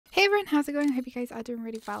everyone, how's it going? I hope you guys are doing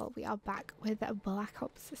really well. We are back with Black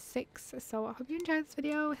Ops 6. So I hope you enjoyed this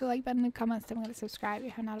video. Hit the like button in the comments, don't forget to subscribe if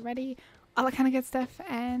you haven't already. All that kind of good stuff.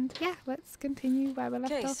 And yeah, let's continue where we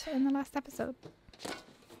left off in the last episode.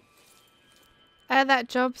 That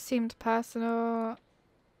job seemed personal.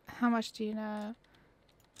 How much do you know?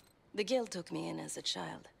 The guild took me in as a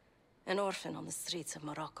child, an orphan on the streets of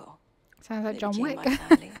Morocco. Sounds like John Wick. My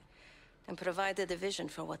family, and provided a vision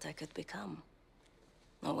for what I could become.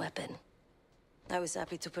 A weapon. I was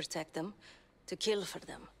happy to protect them, to kill for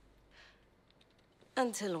them.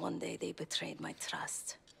 Until one day they betrayed my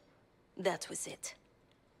trust. That was it.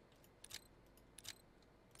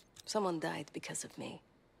 Someone died because of me.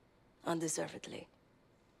 Undeservedly.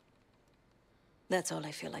 That's all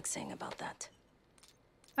I feel like saying about that.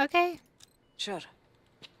 Okay. Sure.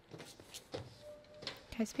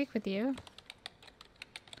 Can I speak with you?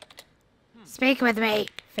 Speak with me,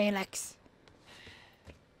 Felix.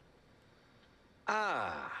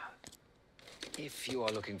 If you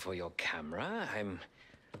are looking for your camera, I'm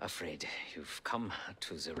afraid you've come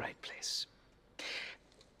to the right place.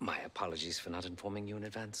 My apologies for not informing you in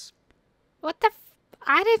advance. What the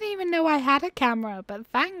I didn't even know I had a camera, but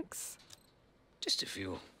thanks. Just a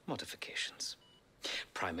few modifications.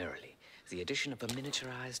 Primarily, the addition of a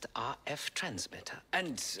miniaturized RF transmitter,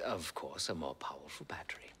 and, of course, a more powerful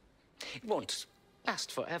battery. It won't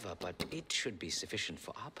last forever, but it should be sufficient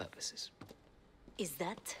for our purposes. Is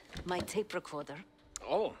that my tape recorder?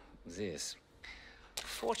 Oh, this.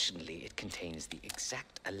 Fortunately, it contains the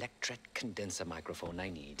exact electret condenser microphone I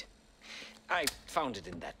need. I found it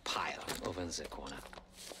in that pile over in the corner.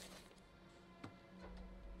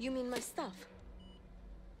 You mean my stuff?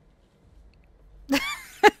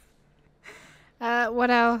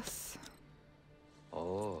 What else?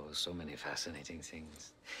 Oh, so many fascinating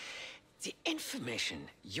things. The information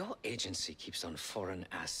your agency keeps on foreign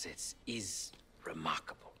assets is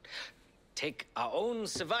remarkable. Take our own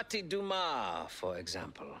Savati Dumas, for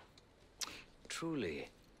example. Truly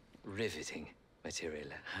riveting material.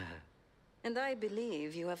 And I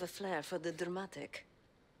believe you have a flair for the dramatic.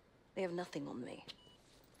 They have nothing on me.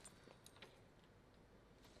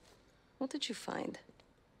 What did you find?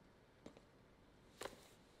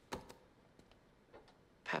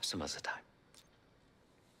 Perhaps some other time.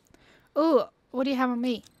 Oh, what do you have on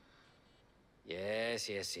me? Yes.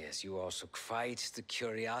 You are also quite the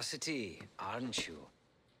curiosity, aren't you?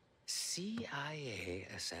 CIA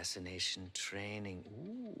assassination training.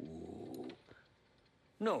 Ooh.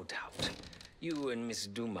 No doubt. You and Miss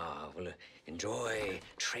Dumas will enjoy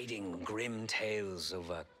trading grim tales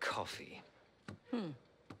over coffee.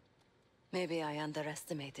 Maybe I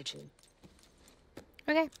underestimated you.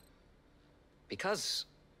 Okay. Because,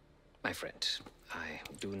 my friend, I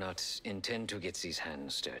do not intend to get these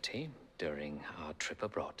hands dirty during our trip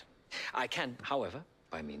abroad. I can, however,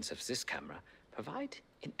 by means of this camera, provide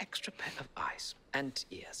an extra pair of eyes and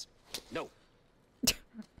ears. No.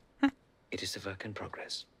 It is a work in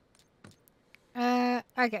progress.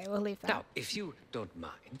 Okay, we'll leave that. Now, if you don't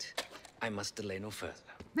mind, I must delay no further.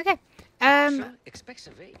 Okay. Expect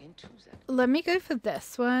a way into that. Let me go for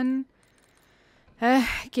this one.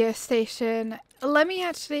 Gear station. Let me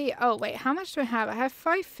actually... Oh, wait. How much do I have? I have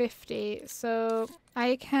 550. So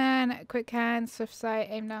I can quick hand, swift sight,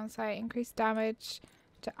 aim down sight, increase damage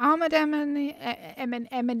to armored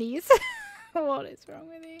enemies. What is wrong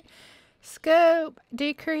with you? Scope.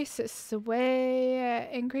 Decrease sway.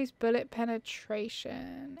 Increase bullet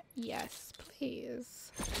penetration. Yes,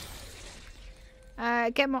 please.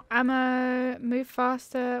 Get more ammo. Move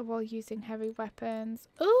faster while using heavy weapons.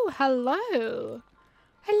 Oh, hello.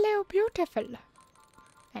 Hello, beautiful.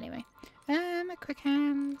 Anyway, quick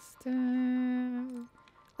hands.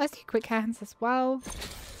 Let's do quick hands as well,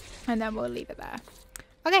 and then we'll leave it there.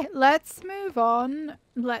 Okay, let's move on.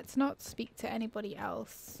 Let's not speak to anybody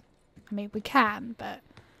else. I mean, we can, but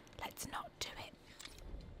let's not do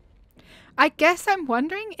it. I guess I'm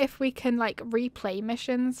wondering if we can like replay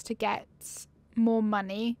missions to get more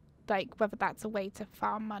money, like whether that's a way to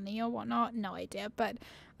farm money or whatnot. No idea, but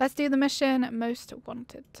let's do the mission most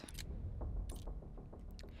wanted.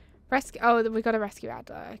 Rescue. Oh, we got a rescue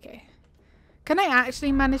Adler. Okay. Can I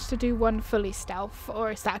actually manage to do one fully stealth,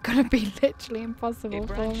 or is that going to be literally impossible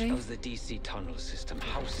for me? A branch of the DC tunnel system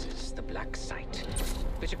houses the Black Site,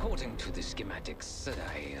 which, according to the schematics that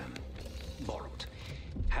I borrowed,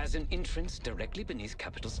 has an entrance directly beneath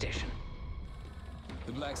Capital Station.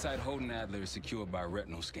 The Black Site holding Adler is secured by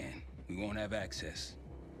retinal scan. We won't have access.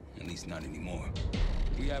 At least not anymore.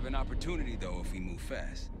 We have an opportunity, though, if we move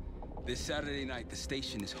fast. This Saturday night, the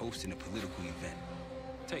station is hosting a political event.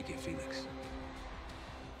 Take it, Felix.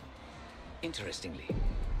 Interestingly,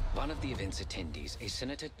 One of the event's attendees, a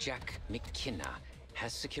Senator Jack McKenna,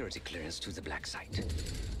 has security clearance to the black site.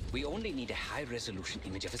 We only need a high-resolution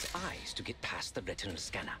image of his eyes to get past the retinal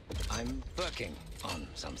scanner. I'm working on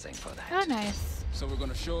something for that. Oh, nice. So we're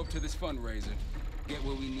gonna show up to this fundraiser, get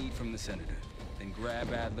what we need from the senator, then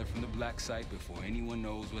grab Adler from the black site before anyone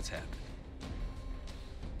knows what's happened.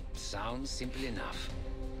 Sounds simple enough.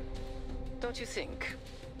 Don't you think?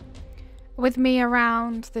 With me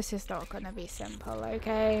around, this is not gonna be simple,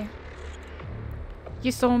 okay?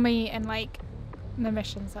 You saw me in, like, the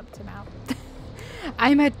missions up to now.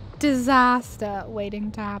 I'm a disaster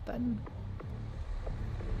waiting to happen.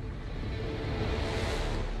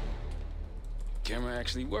 Camera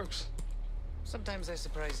actually works. Sometimes I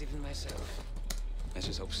surprise even myself. Let's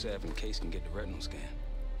just hope Sev and Case can get the retinal scan.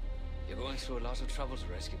 You're going through a lot of trouble to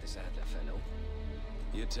rescue this Adler fellow.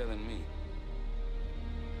 You're telling me.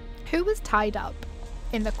 Who was tied up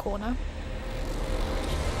in the corner?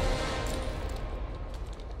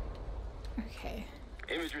 Okay.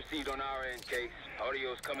 Image received on our end, Case.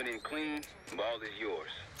 Audio's coming in clean. Ball is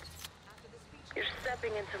yours. You're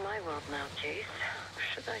stepping into my world now, Case.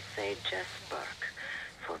 Should I say Jess Burke,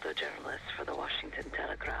 photojournalist for the Washington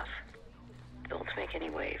Telegraph. Don't make any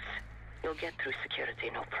waves. You'll get through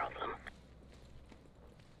security, no problem.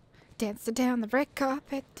 Dancing down the red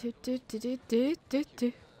carpet. Do, do, do, do, do, do,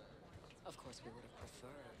 do. Of course, we would have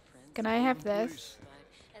preferred Can I have this?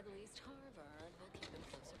 at least Harvard will keep him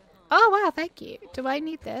closer to home. Oh, wow, thank you. Do I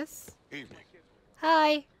need this? Evening.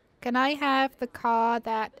 Hi. Can I have the car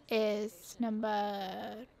that is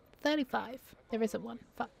number 35? There isn't one.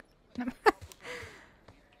 Fuck.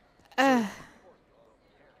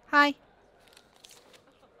 Hi.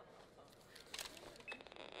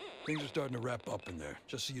 Things are starting to wrap up in there,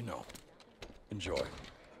 just so you know. Enjoy.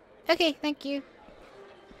 Okay, thank you.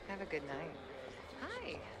 Have a good night.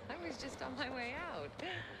 Hi, I was just on my way out.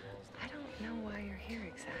 I don't know why you're here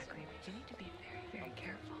exactly, but you need to be very, very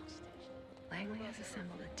careful. Langley has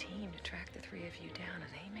assembled a team to track the three of you down,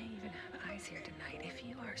 and they may even have eyes here tonight. If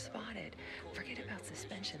you are spotted, forget about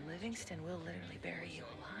suspension. Livingston will literally bury you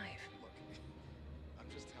alive.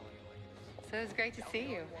 So it's great to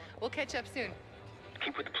see you. We'll catch up soon.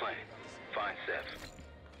 Keep with the plan. Find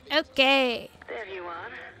Sev. Okay. There you are.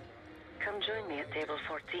 Come join me at table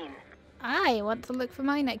 14. I want to look for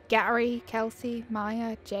mine at Gary, Kelsey,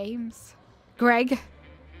 Maya, James, Greg.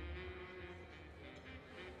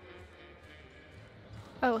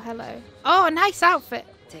 Oh, hello. Oh, a nice outfit.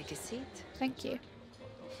 Take a seat. Thank you.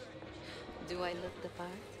 Do I look the part?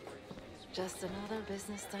 Just another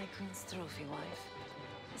business tycoon's trophy wife.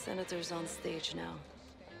 The senator's on stage now.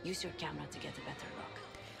 Use your camera to get a better look.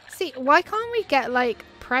 See, why can't we get, like,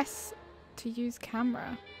 press to use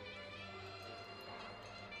camera?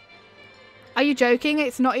 Are you joking?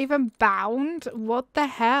 It's not even bound? What the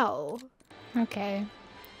hell? Okay.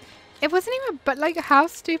 It wasn't even, but, like, how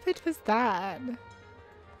stupid was that?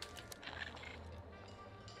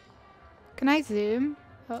 Can I zoom?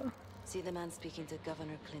 Oh. See the man speaking to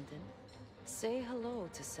Governor Clinton? Say hello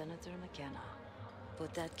to Senator McKenna.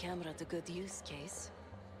 Put that camera to good use, Case.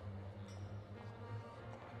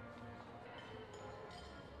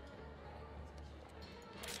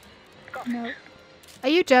 No. Are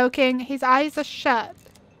you joking? His eyes are shut.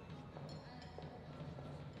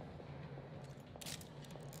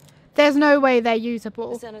 There's no way they're The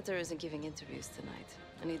usable. senator isn't giving interviews tonight,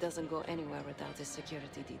 and he doesn't go anywhere without his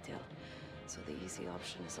security detail. So the easy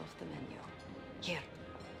option is off the menu. Here,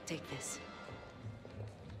 take this.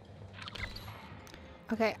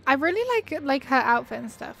 Okay, I really like her outfit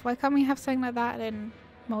and stuff. Why can't we have something like that in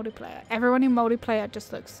multiplayer? Everyone in multiplayer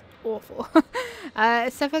just looks awful.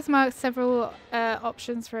 Seth has marked several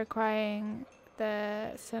options for acquiring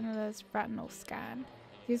the senator's retinal scan.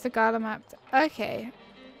 Use the Gala map. Okay.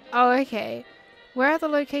 Oh, okay. Where are the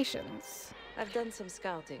locations? I've done some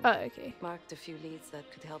scouting. Oh, okay. Marked a few leads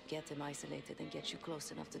that could help get him isolated and get you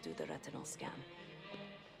close enough to do the retinal scan.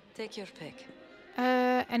 Take your pick.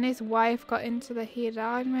 And his wife got into the heated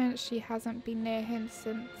argument. She hasn't been near him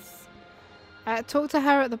since. Talk to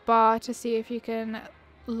her at the bar to see if you can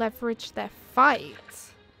leverage their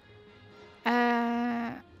fight.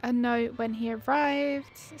 A note when he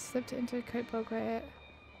arrived. Slipped it into a coat pocket.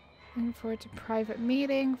 Looking forward to private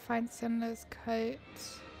meeting. Find Senator's coat.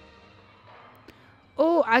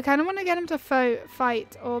 Oh, I kind of want to get him to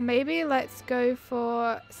fight. Or maybe let's go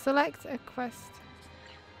for select a quest.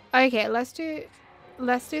 Okay, let's do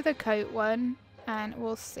the coat one, and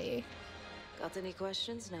we'll see. Got any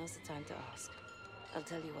questions? Now's the time to ask. I'll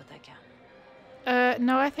tell you what I can.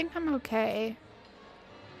 No, I think I'm okay.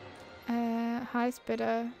 Highest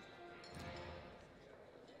bidder.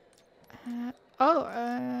 Oh,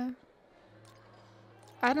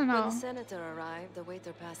 I don't When know. the senator arrived, the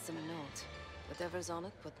waiter passed him a note. Whatever's on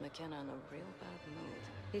it put McKenna in a real bad mood.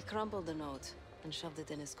 He crumpled the note and shoved it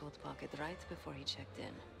in his coat pocket right before he checked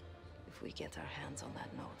in. If we get our hands on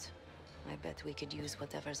that note, I bet we could use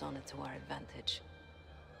whatever's on it to our advantage.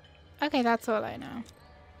 Okay, that's all I know.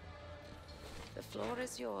 The floor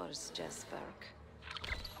is yours, Jesper.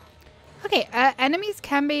 Okay, enemies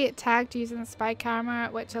can be tagged using the spy camera,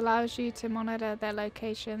 which allows you to monitor their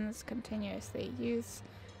locations continuously. Use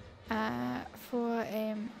for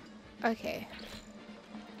aim. Okay.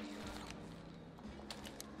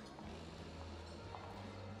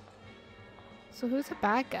 So who's a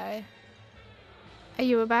bad guy? Are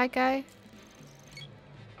you a bad guy?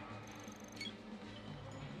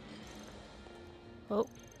 Oh.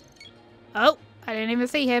 Oh, I didn't even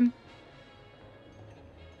see him.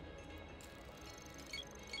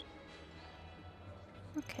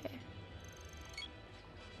 Okay.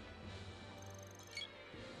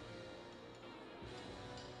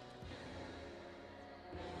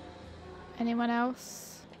 Anyone else?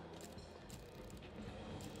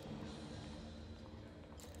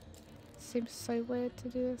 Seems so weird to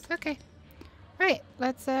do this. Okay. Right,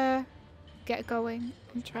 let's get going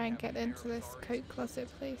and try and get into this coat closet,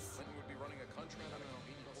 please.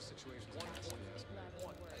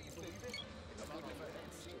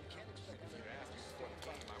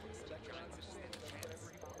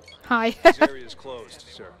 Hi. This area is closed,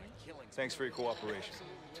 sir. Thanks for your cooperation.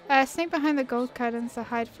 Sneak behind the gold curtains to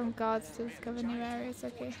hide from guards to discover new areas.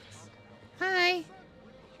 Okay. Hi.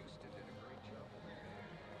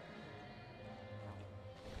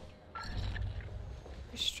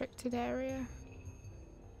 Restricted area.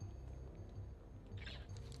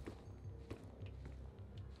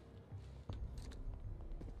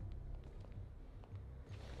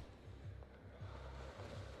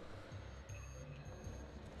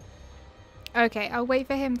 Okay, I'll wait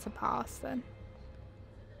for him to pass then.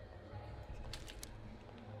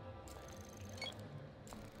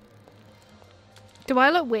 Do I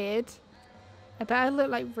look weird? I bet I look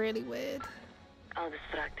like really weird. I'll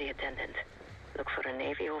distract the attendant. Look for a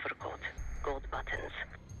navy overcoat, gold buttons.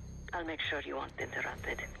 I'll make sure you aren't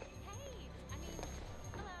interrupted. Hey, I mean,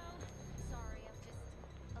 hello. Sorry, I was just...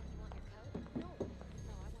 Oh, you want your coat? No, I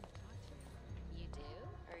want to talk to you. You do?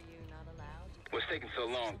 Are you not allowed? What's taking so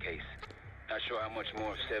long, Case? Not sure how much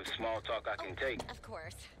more Sev's small talk I can take. Of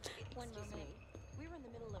course. One Excuse moment. me. We were in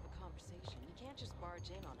the middle of a conversation. You can't just barge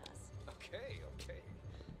in on us. Okay. Jeez.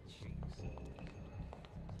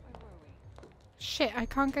 Where were we? Shit, I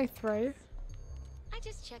can't go through. I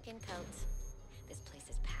just check in coats. This place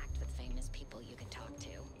is packed with famous people you can talk to.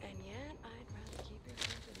 And yet, I'd rather keep your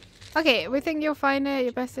company. Okay, we think you'll find it.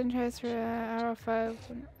 Your best interest for our foe.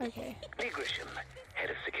 Okay. Lee Grisham, head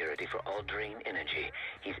of security for Alderain Energy.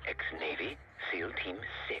 He's ex-Navy, SEAL Team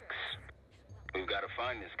 6. We've got to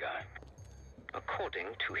find this guy. According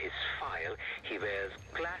to his file, he wears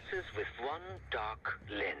glasses with one dark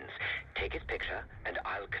lens. Take his picture, and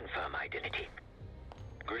I'll confirm identity.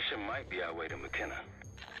 Grisham might be our way to McKenna.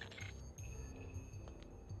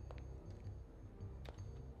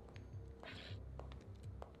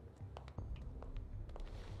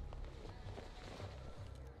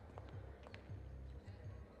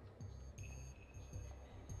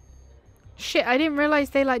 Shit, I didn't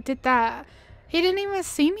realize they like did that. He didn't even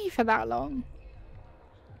see me for that long.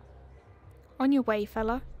 On your way,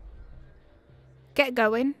 fella. Get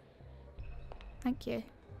going. Thank you.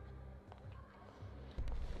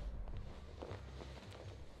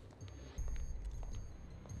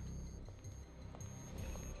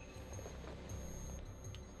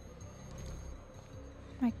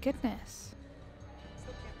 My goodness.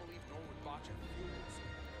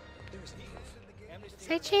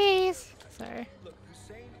 Say cheese. Sorry.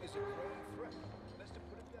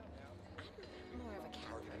 More of a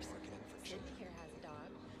cat person. Sydney here has a dog.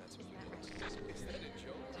 Isn't that right?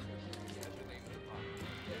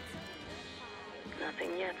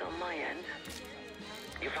 Nothing yet on my end.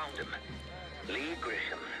 You found him. Lee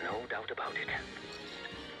Grisham, no doubt about it.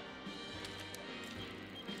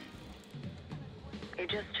 He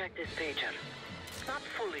just checked his pager. Not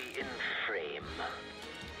fully in frame.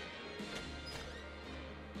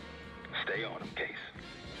 Stay on him, Case.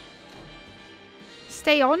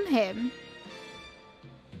 Stay on him.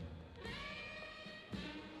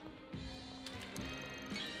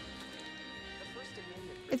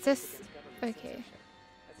 Is this okay?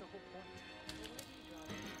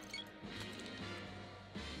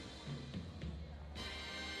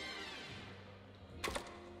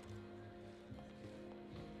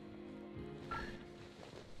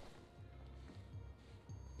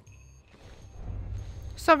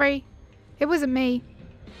 Sorry. It wasn't me.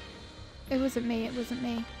 It wasn't me. It wasn't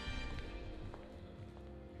me.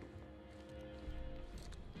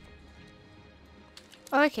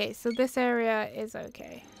 Okay, so this area is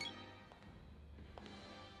okay.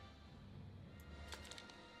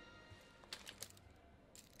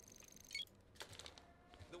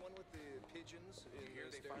 The one with the pigeons, here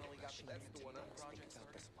they finally got that's the one on Project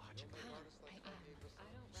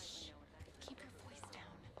Keep your voice down.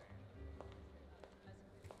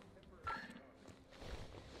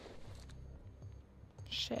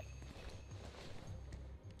 Shit.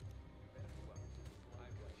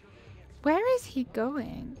 Where is he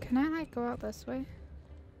going? Can I like go out this way?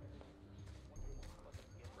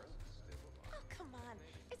 Oh, come on.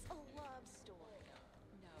 It's a love story.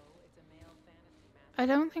 No, it's a male fantasy I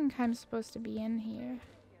don't think I'm supposed to be in here.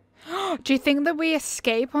 Do you think that we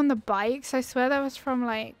escape on the bikes? I swear that was from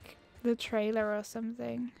like the trailer or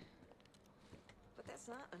something. But that's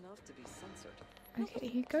not enough to be censored. Okay,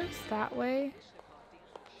 he goes that way.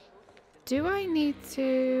 Do I need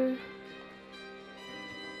to...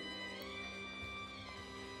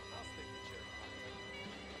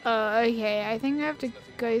 Oh, okay. I think I have to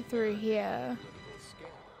go through here.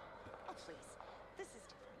 Oh, please. This is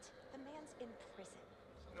different. The man's in prison.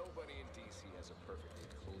 Nobody in DC has a perfectly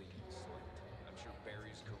clean slate. I'm sure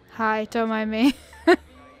Barry's career. Hi, don't mind me.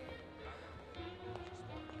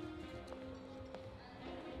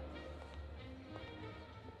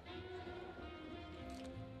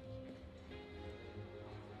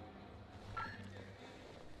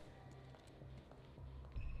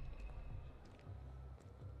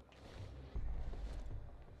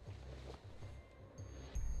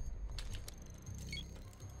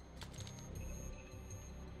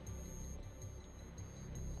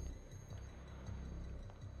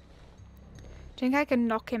 Do you think I can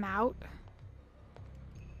knock him out?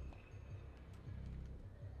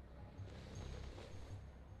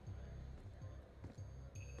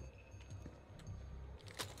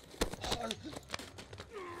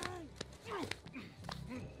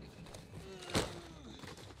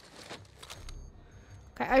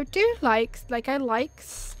 Okay, I do like I like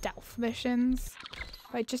stealth missions.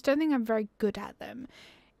 But I just don't think I'm very good at them.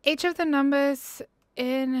 Each of the numbers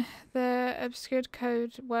in the obscured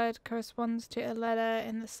code word corresponds to a letter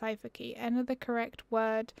in the cipher key. Enter the correct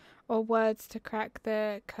word or words to crack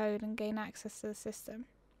the code and gain access to the system.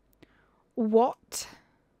 What?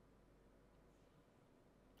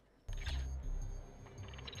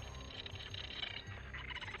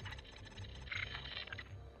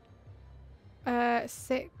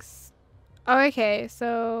 Six. Oh, okay,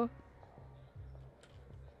 so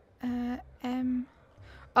M.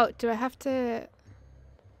 Oh, do I have to?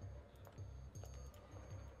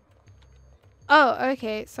 Oh,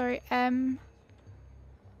 okay, sorry, M.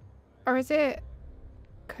 Or is it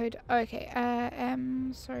code? Okay,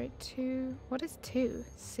 M, sorry, 2. What is 2?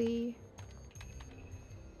 C.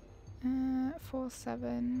 4,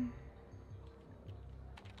 7.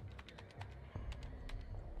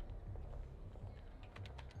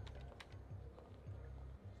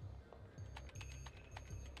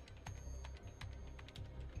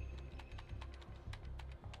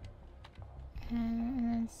 And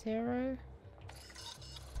then 0.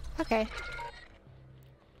 Okay.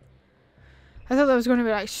 I thought that was going to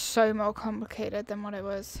be like so more complicated than what it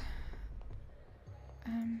was.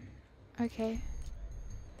 Okay.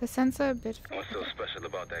 The sensor bit. What's so special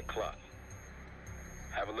about that clock?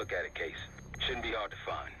 Have a look at it, Case. Shouldn't be hard to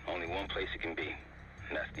find. Only one place it can be,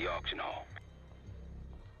 and that's the auction hall.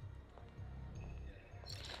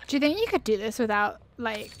 Do you think you could do this without,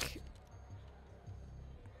 like...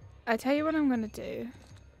 I tell you what I'm gonna do.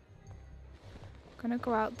 I'm gonna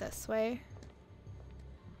go out this way.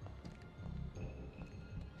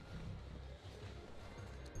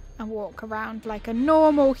 And walk around like a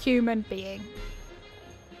normal human being.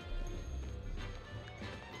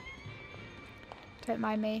 Don't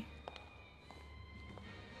mind me.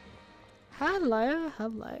 Hello,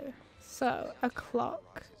 hello. So, a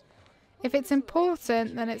clock. If it's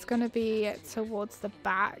important, then it's going to be towards the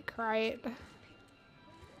back, right?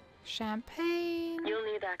 Champagne. You'll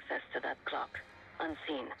need access to that clock,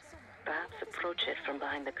 unseen. Perhaps approach it from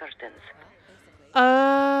behind the curtains.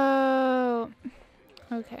 Oh.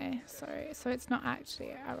 Okay, sorry. So it's not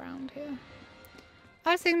actually around here.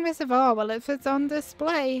 I was thinking this of, oh, well, if it's on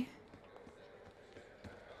display.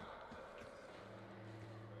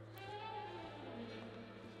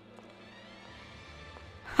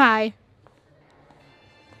 Hi.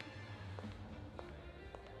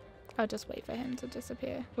 I'll just wait for him to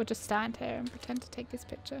disappear. We'll just stand here and pretend to take his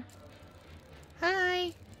picture.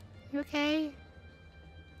 Hi. You okay?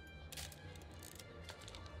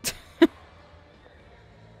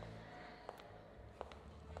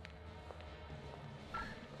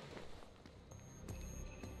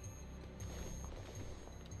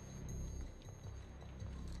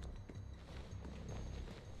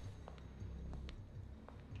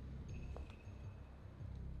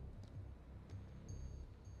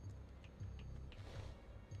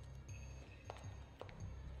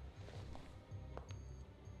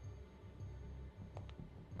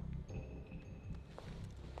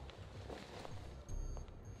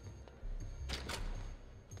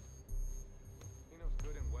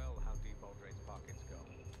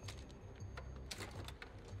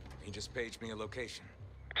 just paged me a location.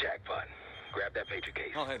 Jackpot. Grab that pager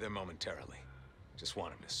case. I'll head there momentarily. Just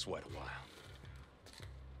want him to sweat a while.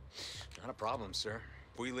 Not a problem, sir.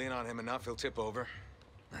 If we lean on him enough, he'll tip over.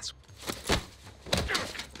 That's...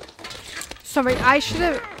 Sorry, I should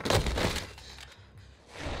have...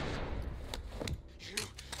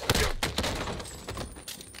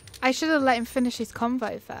 I should have let him finish his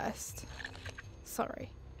convo first. Sorry.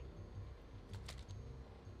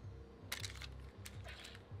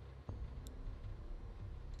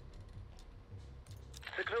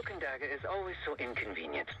 The cloak and dagger is always so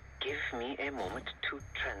inconvenient. Give me a moment to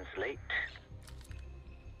translate.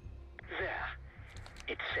 There.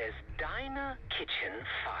 It says Diner Kitchen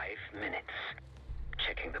 5 minutes.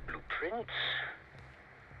 Checking the blueprints.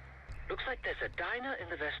 Looks like there's a diner in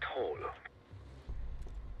the West Hall.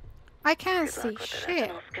 I can't Good see luck with the shit.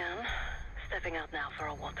 retinal scan. Stepping out now for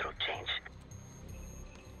a wardrobe change.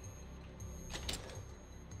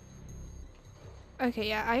 Okay,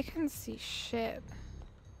 yeah, I can see shit.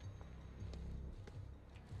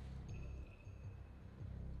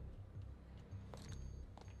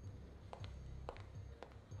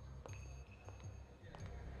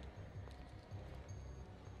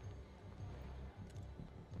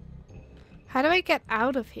 How do I get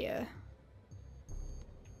out of here?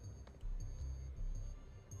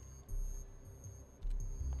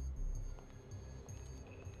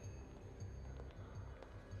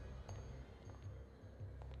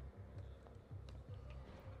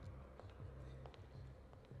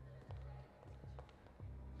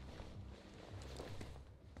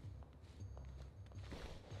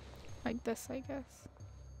 Like this, I guess.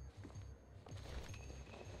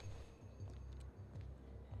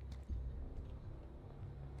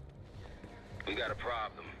 We got a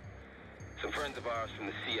problem. Some friends of ours from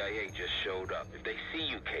the CIA just showed up. If they see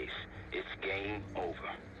you, Case, it's game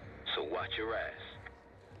over. So watch your ass.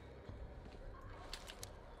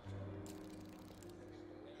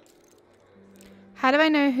 How do I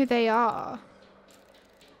know who they are?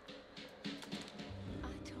 I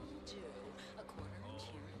told you. A corner inch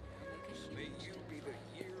here will make a huge May you be the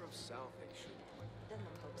year of salvation. Didn't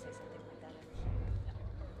the Pope say something like that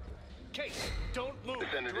every year? Case, don't move. The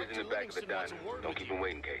senator's in the back of the diner. Don't keep him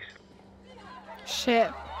waiting, Case.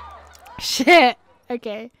 Shit. Shit.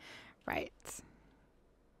 Okay. Right.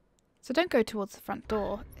 So don't go towards the front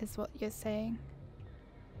door, is what you're saying.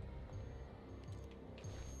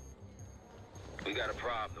 We got a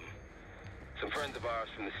problem. Some friends of ours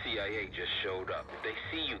from the CIA just showed up. If they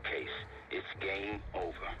see you, Case, it's game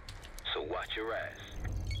over. So watch your ass.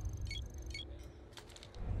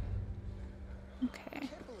 Okay. I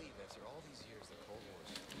can't believe after all these years the Cold War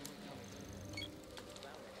is still coming.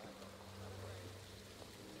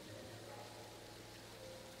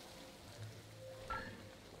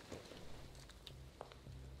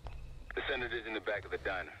 The senator's in the back of the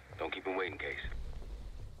diner. Don't keep him waiting, Case.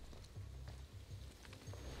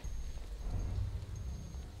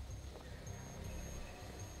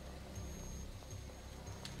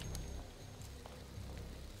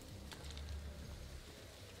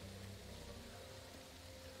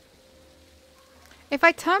 If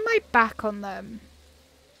I turn my back on them,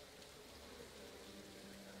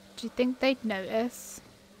 do you think they'd notice?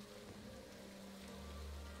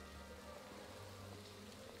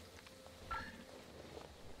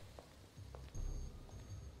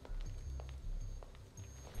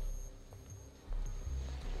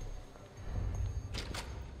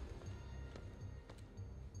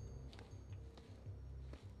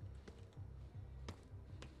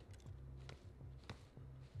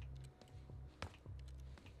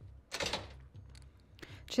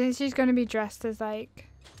 Do you think she's going to be dressed as, like,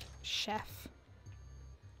 chef?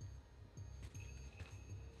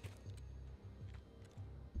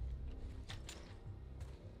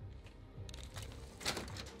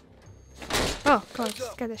 Oh, God,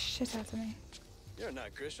 scared the shit out of me. You're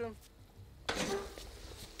not Grisham.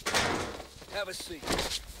 Have a seat.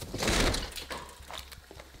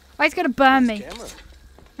 Oh, he's going to burn me. Camera.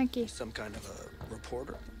 Thank you. Some kind of a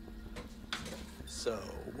reporter. So,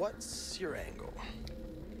 what's your angle?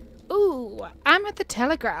 Ooh, I'm at the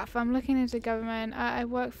Telegraph. I'm looking into government. I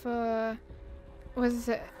work for... What is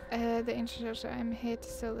it? The infrastructure. I'm here to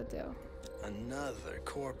seal the deal. Another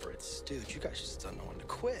corporate stooge. You guys just don't know when to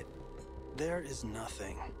quit. There is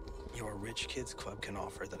nothing your rich kids club can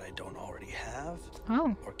offer that I don't already have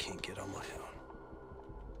Oh. or can't get on my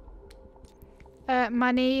own.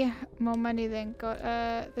 Money. More money than God.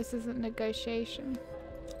 This isn't negotiation.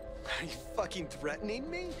 Are you fucking threatening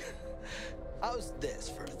me? How's this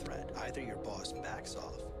for a threat? Either your boss backs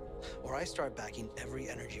off, or I start backing every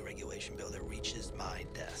energy regulation bill that reaches my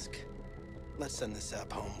desk. let's send this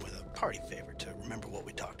sap home with a party favor to remember what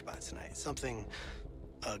we talked about tonight. Something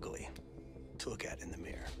ugly to look at in the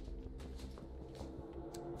mirror.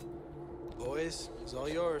 Boys, it's all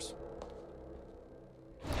yours.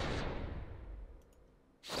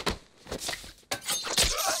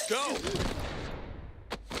 Go!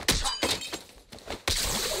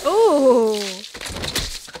 Ooh!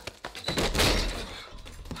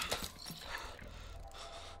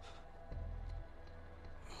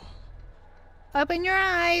 Open your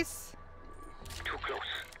eyes. Too close.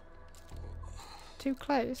 Too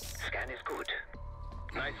close. Scan is good.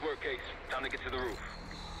 Nice work, Case. Time to get to the roof.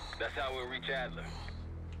 That's how we'll reach Adler.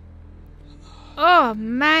 Oh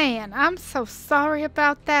man, I'm so sorry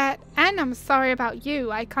about that. And I'm sorry about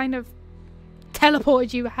you. I kind of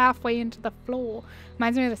teleported you halfway into the floor.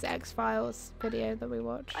 Reminds me of this X-Files video that we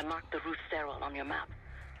watched. I marked the roof stairwell on your map.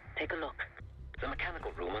 Take a look. The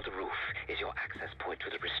mechanical room on the roof is your access point to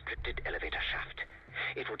the restricted elevator shaft.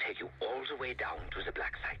 It will take you all the way down to the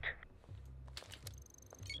black site.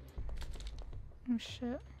 Oh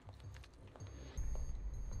shit.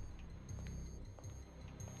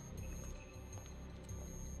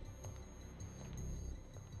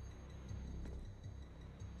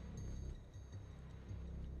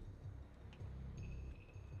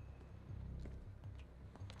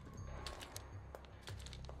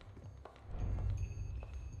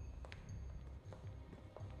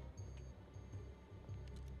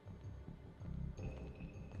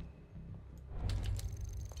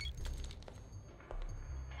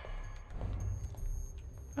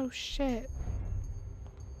 Oh shit.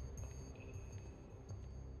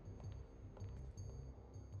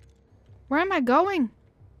 Where am I going?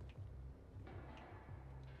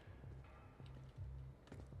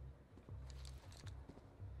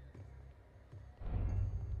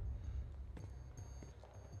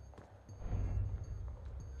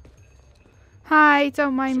 Hi,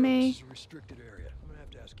 don't mind me. This is a restricted area. I'm gonna have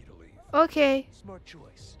to ask you to leave. Okay. Smart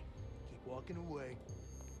choice. Keep walking away.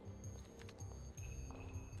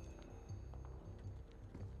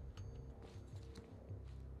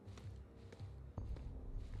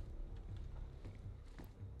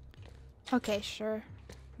 Okay, sure.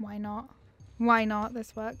 Why not? Why not?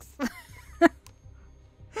 This works.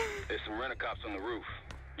 There's some rent-a-cops on the roof.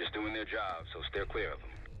 Just doing their job, so steer clear of them.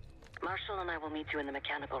 Marshall and I will meet you in the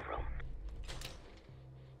mechanical room.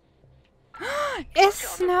 It's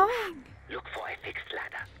snowing. Look for a fixed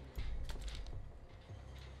ladder.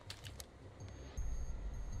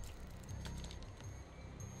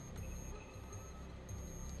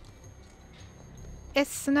 It's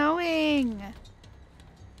snowing.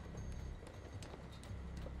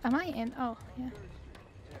 Am I in? Oh, yeah.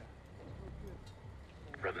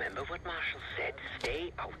 Remember what Marshall said.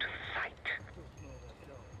 Stay out of sight.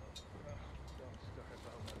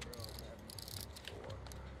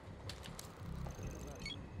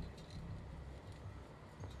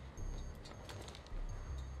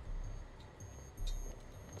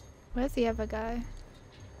 Where's the other guy?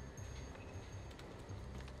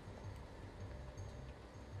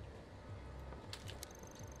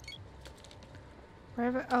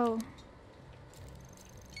 Wherever. Oh.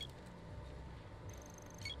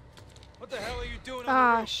 What the hell are you doing?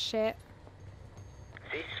 Ah, shit.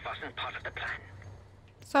 This wasn't part of the plan.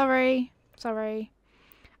 Sorry. Sorry.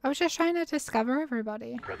 I was just trying to discover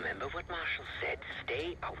everybody. Remember what Marshall said.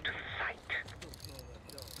 Stay out of sight.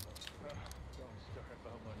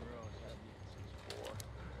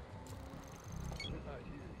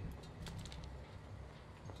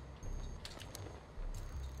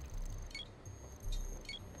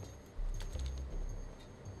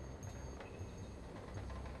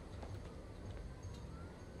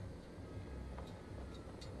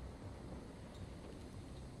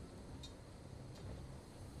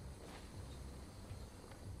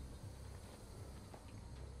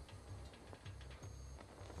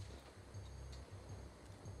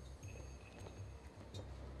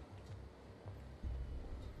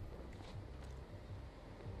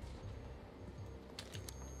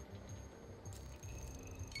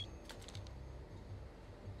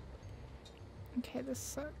 Okay, this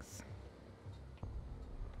sucks.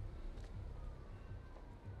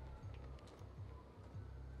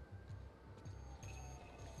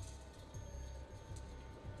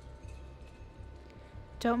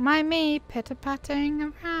 Don't mind me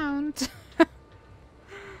pitter-pattering around.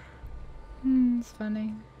 It's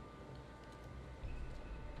funny.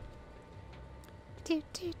 Do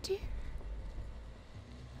do do.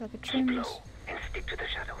 Like a Keep trim. low and stick to the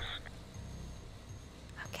shadows.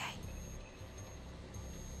 Okay.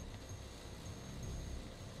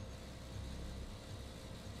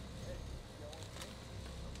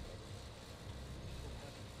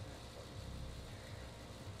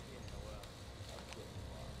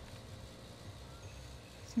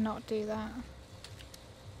 Let's not do that.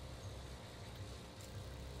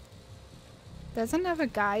 There's another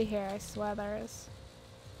guy here, I swear there is.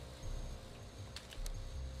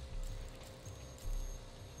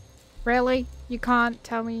 Really? You can't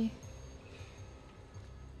tell me?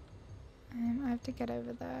 I have to get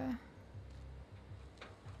over there.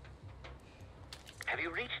 Have you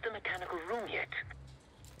reached the mechanical room yet?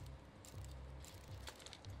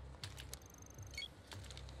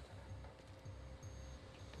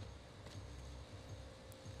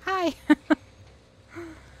 Hi!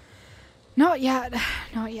 Not yet.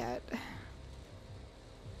 Not yet.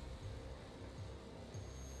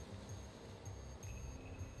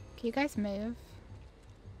 Can you guys move?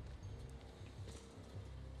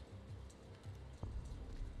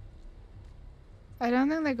 I don't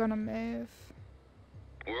think they're gonna move.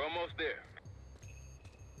 We're almost there.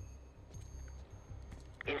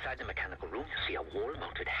 Inside the mechanical room, you see a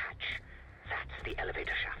wall-mounted hatch. That's the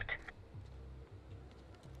elevator shaft.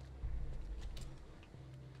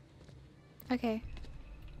 Okay.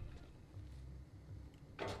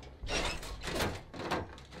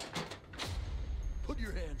 Put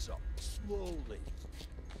your hands up, slowly.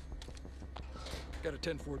 Got a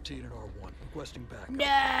 1014 and R1, requesting backup.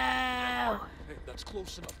 No! Hey, that's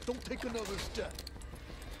close enough. Don't take another step.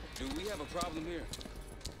 Do we have a problem here?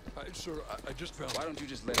 Sir, I just found... Why don't you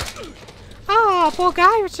just let us... Oh, poor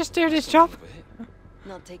guy was just doing his job.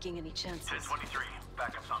 Not taking any chances. 1023,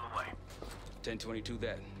 backup's on the way. 1022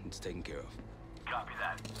 that. It's taken care of. Copy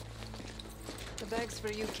that. The bag's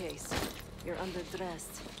for you, Case. You're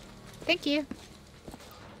underdressed. Thank you.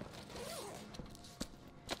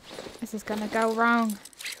 This is gonna go wrong.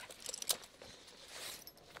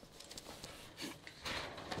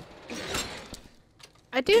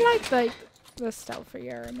 I do like the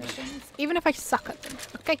stealthier missions, even if I suck at them.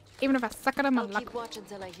 Okay, even if I suck at them, I'll I'm like keep watch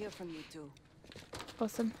until I hear from you two.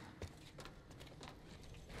 awesome.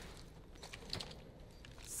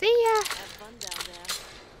 See ya. Have fun down there.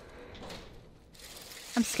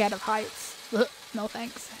 I'm scared of heights. Ugh, no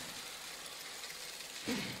thanks.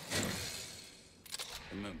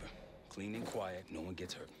 Remember, clean and quiet, no one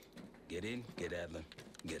gets hurt. Get in, get Adler,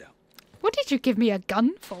 get out. What did you give me a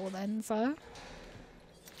gun for then, sir?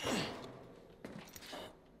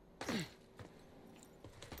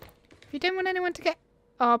 If you didn't want anyone to get...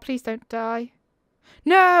 Oh, please don't die.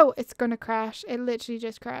 No! It's gonna crash. It literally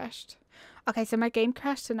just crashed. Okay, so my game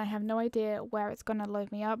crashed and I have no idea where it's gonna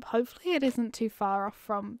load me up. Hopefully it isn't too far off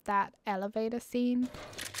from that elevator scene.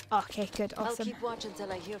 Okay, good, awesome. I'll keep watch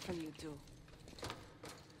until I hear from you two.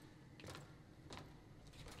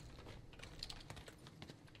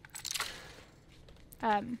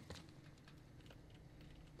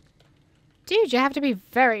 Dude, you have to be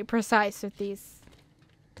very precise with these.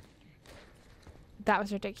 That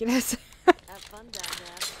was ridiculous. Have fun down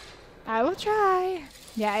there. I will try.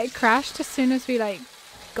 Yeah, it crashed as soon as we like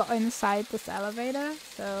got inside this elevator,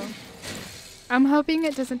 so I'm hoping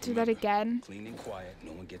it doesn't do that again. Clean and quiet,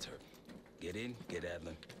 no one gets hurt. Get in, get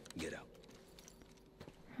Adler, get out.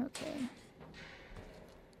 Okay.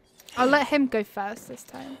 I'll let him go first this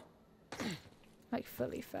time. Like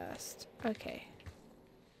fully first. Okay.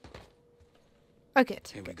 Oh, good.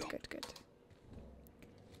 Here we go. Good, good.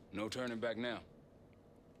 No turning back now.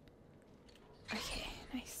 Okay,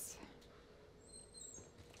 nice.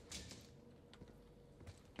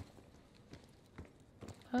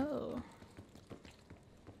 Oh.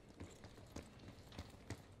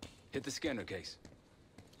 Hit the scanner, Case.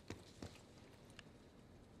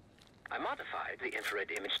 I modified the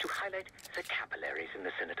infrared image to highlight the capillaries in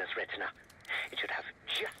the Senator's retina. It should have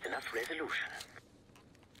just enough resolution.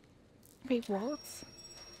 Wait, what?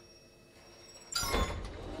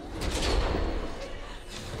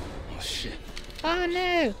 Oh, shit. Oh,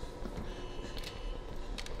 no!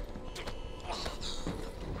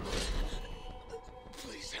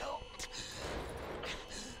 Please help.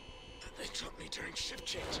 They took me during shift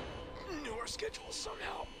change. Knew our schedule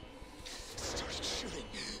somehow. Started shooting.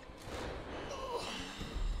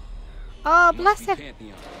 Oh, bless him.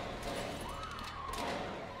 Pantheon.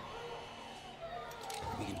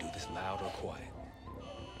 We can do this loud or quiet.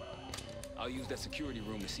 I'll use that security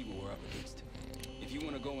room to see what we're up against. If you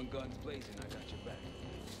want to go in guns blazing, I got your back.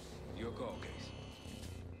 Your call, Case.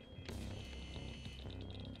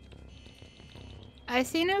 I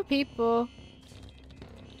see no people.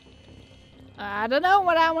 I don't know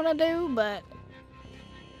what I want to do, but...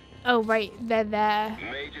 Oh, right, they're there.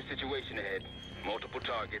 Major situation ahead. Multiple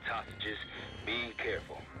targets, hostages. Be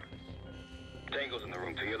careful. Tango's in the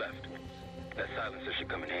room to your left. That silencer should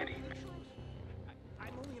come in handy.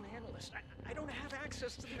 I'm only an analyst. I don't have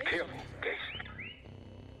access to the... Careful, Case.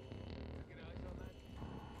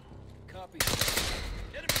 Copy.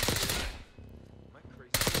 Enemy. Am I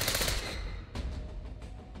crazy?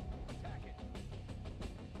 Attack it.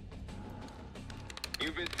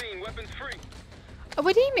 You've been seen. Weapons free. Oh,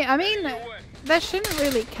 what do you mean? I mean, that shouldn't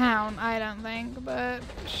really count, I don't think, but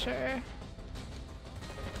sure.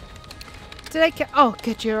 Did I oh,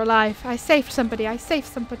 good, you're alive. I saved somebody. I saved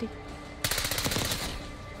somebody.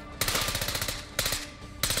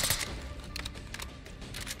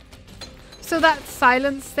 So that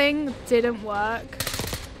silence thing didn't work.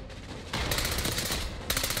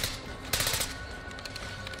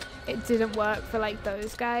 It didn't work for like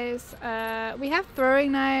those guys. We have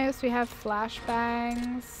throwing knives, we have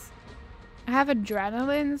flashbangs. I have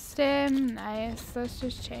adrenaline stim. Nice. Let's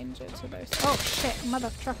just change it to those. Oh shit,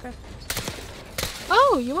 mother trucker.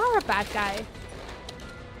 Oh, you are a bad guy.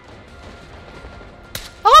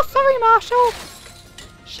 Oh, sorry, Marshall.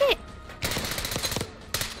 Shit.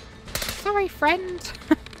 Sorry, friend.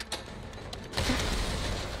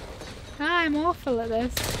 I'm awful at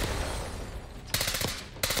this.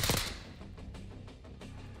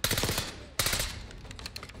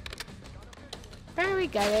 Where are we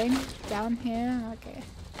going? Down here? Okay.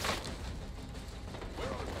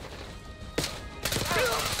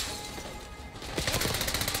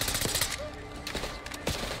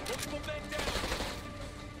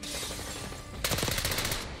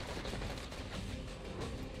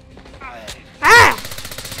 Ah!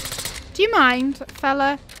 Do you mind,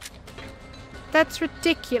 fella? That's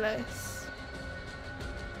ridiculous.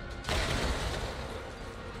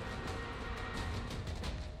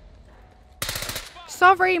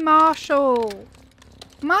 Sorry, Marshall.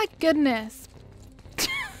 My goodness.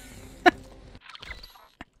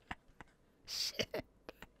 Shit.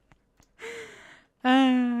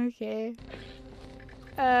 Okay.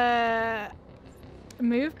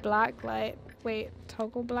 Move black light. Wait,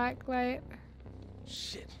 toggle black light.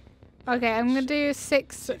 Shit. Okay, I'm gonna do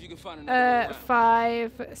 6,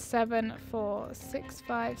 5, 7, 4. 6,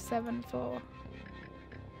 5, 7, 4.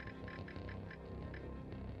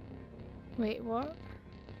 Wait, what?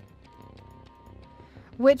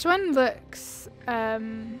 Which one looks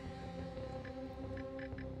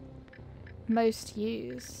most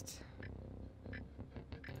used?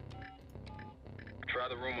 Try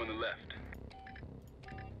the room on the left.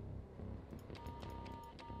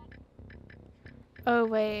 Oh,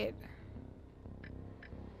 wait.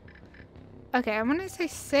 Okay, I'm gonna say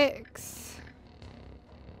 6,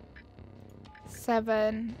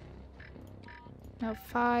 7, no,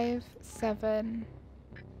 5, 7.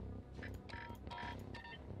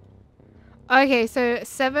 Okay, so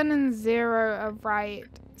 7 and 0 are right.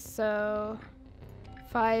 So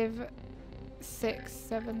 5, 6,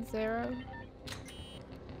 7, 0.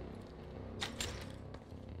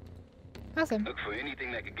 Awesome. Look for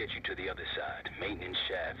anything that could get you to the other side. Maintenance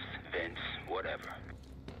shafts, vents, whatever.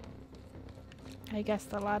 I guess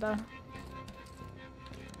the ladder.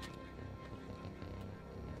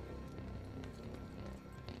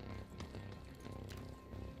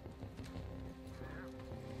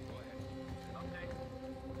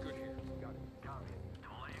 Good here. Got it. Copy.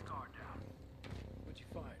 Don't lay your guard down. What'd you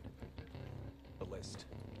find? A list.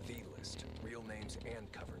 The list. Real names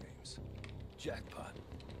and cover names. Jackpot.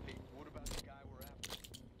 Hey, what about the guy we're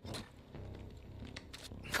after?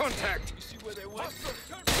 Contact! You see where they went?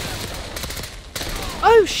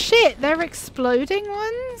 Oh shit, they're exploding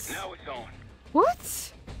ones? Now it's on.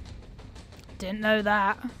 What? Didn't know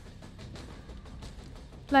that.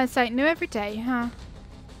 Learn something new every day, huh?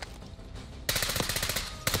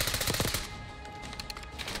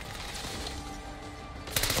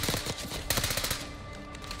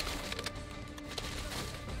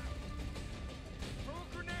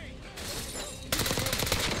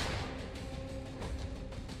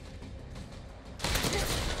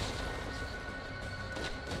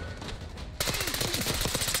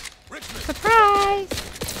 Surprise!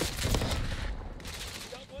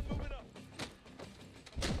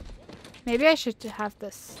 Maybe I should have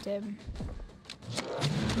this stim.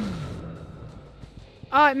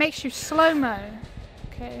 Oh, it makes you slow-mo.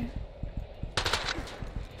 Okay.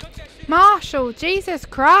 Marshall, Jesus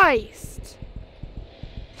Christ!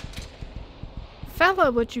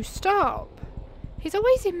 Fella, would you stop? He's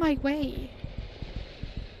always in my way.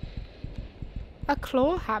 A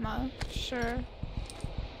claw hammer? Sure.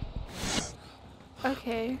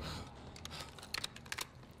 Okay.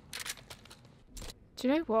 Do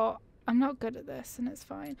you know what? I'm not good at this and it's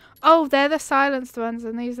fine. Oh, they're the silenced ones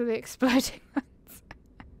and these are the exploding ones.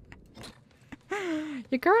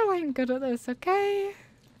 Your girl ain't good at this, okay?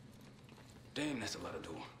 Damn, that's a lot of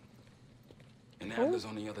door. And Adler's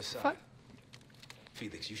on the other side. Fuck.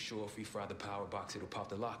 Felix, you sure if we fry the power box, it'll pop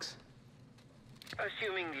the locks?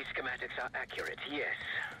 Assuming these schematics are accurate, yes.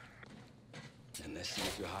 And let's see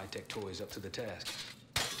if your high-tech toy is up to the task.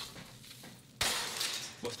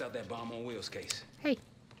 Bust out that bomb on wheels case. Hey.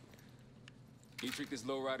 You trick this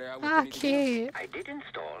lowrider out with Ah, anything else? cute. I did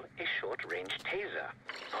install a short-range taser.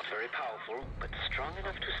 Not very powerful, but strong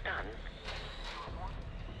enough to stun.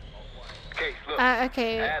 Case, look.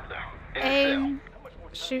 Okay. Adler, in a Aim.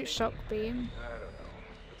 Shoot shock beam. I don't know.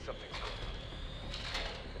 But something's wrong.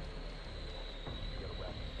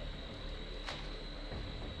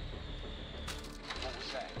 What was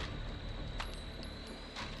that?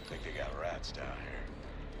 Think they got rats down here.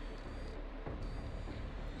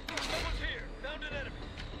 Someone's here. Found an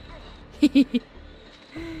enemy.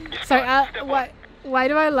 Sorry, why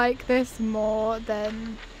do I like this more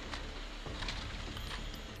than...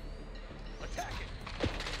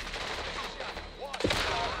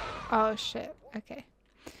 Oh shit, okay.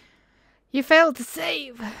 You failed to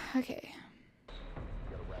save! Okay.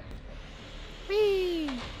 Whee!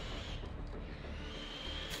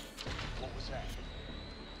 What was that?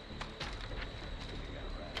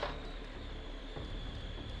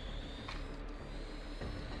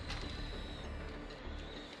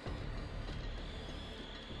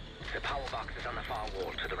 The power box is on the far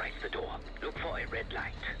wall to the right of the door. Look for a red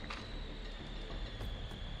light.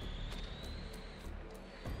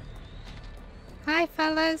 Hi,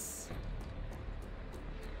 fellas.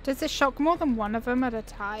 Does it shock more than one of them at a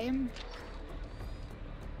time?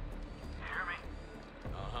 You hear me?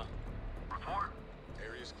 Uh-huh. Report?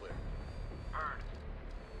 Area's clear. Heard.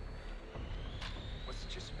 Was it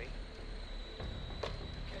just me?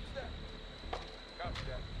 Catch that. Copy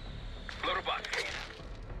that. Little box case.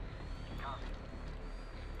 Copy.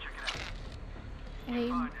 Check it out. Aim.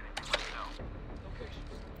 Find anything, let me know. Location.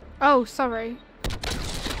 Oh, sorry.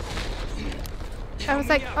 I was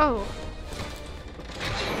like, oh.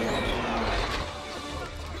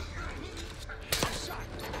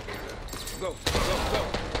 Go, go, go.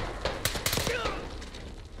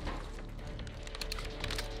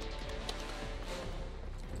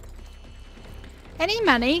 Any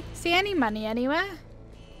money? See any money anywhere?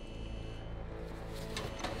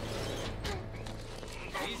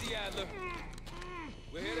 Easy, Adler.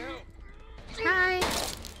 We're here to help. Hi.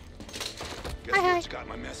 Guess Hi. what's got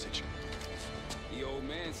my message? The old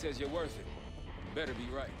man says you're worth it. Better be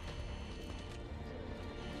right.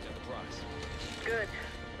 Got the prize. Good.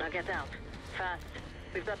 Now get out. Fast.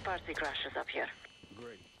 We've got party crashes up here.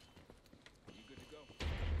 Great. You good to go?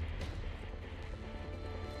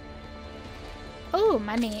 Oh,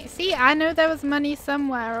 money. See, I knew there was money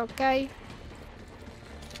somewhere, okay?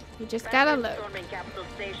 You just gotta look. Storming Capital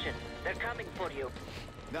Station. They're coming for you.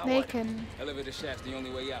 Now They what? can... Elevator shaft's the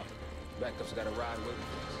only way out. Backups got a ride waiting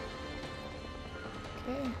for us.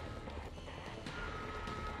 Okay.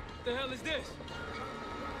 What the hell is this?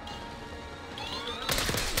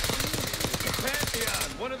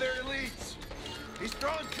 Pantheon, one of their elites. He's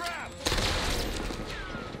throwing traps.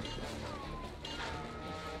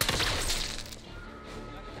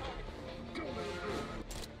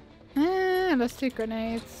 Let's do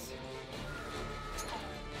grenades.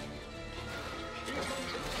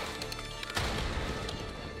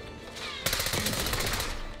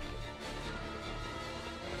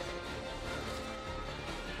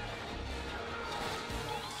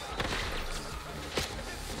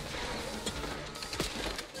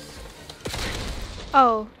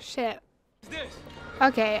 Oh, shit.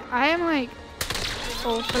 Okay, I am like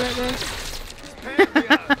awful at this.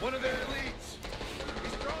 Pantheon, one of their elites.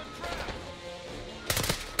 He's throwing traps.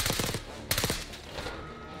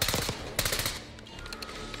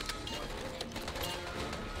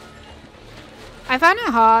 I found it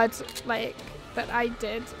hard, like, that I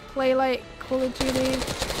did play like Call of Duty,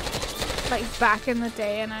 like back in the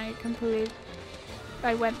day, and I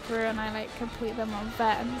went through and I like complete them on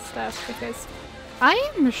vet and stuff because I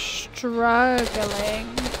am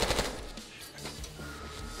struggling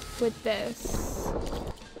with this.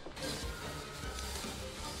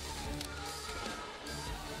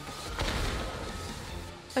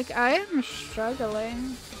 Like, I am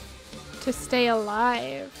struggling to stay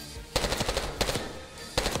alive.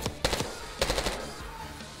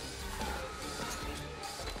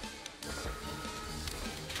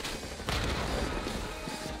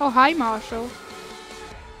 Oh, hi, Marshall.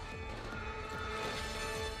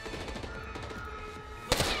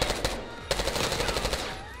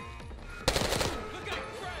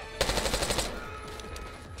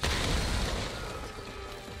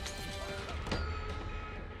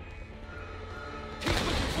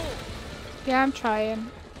 Yeah, I'm trying.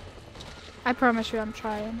 I promise you I'm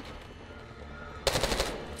trying.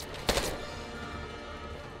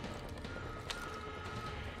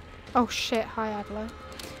 Oh shit, hi Adler.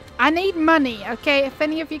 I need money, okay? If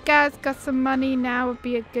any of you guys got some money, now would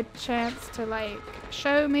be a good chance to like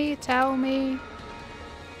show me, tell me.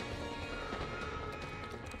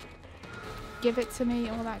 Give it to me,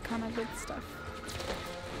 all that kind of good stuff.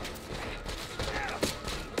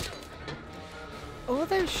 All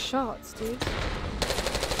those shots, dude.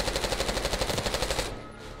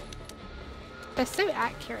 They're so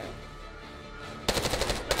accurate.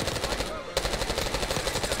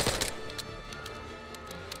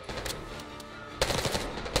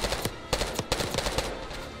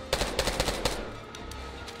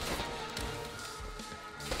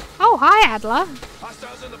 Oh, hi, Adler.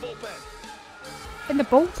 Hostiles in the bullpen. In the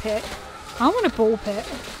ball pit? I want a ball pit.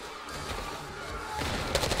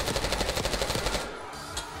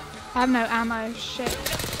 I have no ammo. Shit.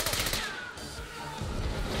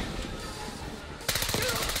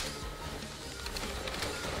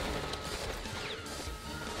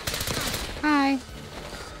 Hi.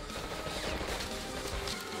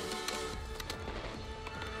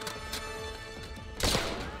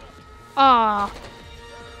 Ah.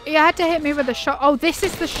 You had to hit me with a shot. Oh, this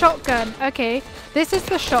is the shotgun. Okay. This is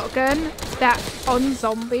the shotgun that on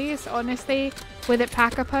zombies, honestly, with it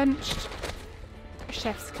pack-a-punched.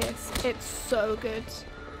 Chef's kiss. It's so good.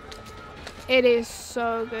 It is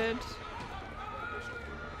so good.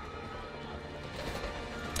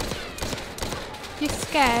 You're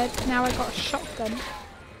scared? Now I got a shotgun.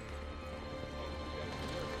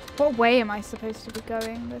 What way am I supposed to be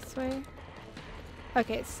going? This way?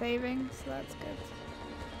 Okay, it's saving, so that's good.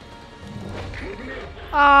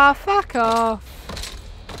 Ah, fuck off.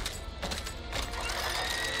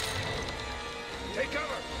 Take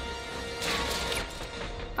cover.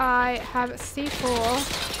 I have C4.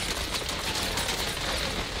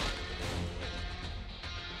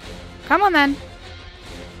 Come on then.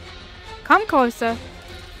 Come closer.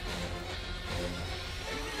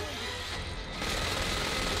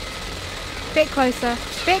 Bit closer.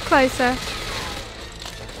 Bit closer.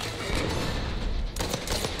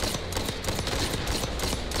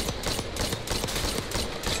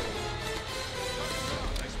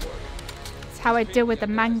 That's how I deal with the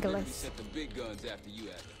manglers. The big guns after you,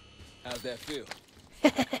 Adler. How's that feel?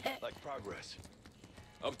 Like progress.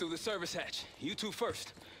 Up through the service hatch. You two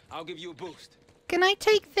first. I'll give you a boost. Can I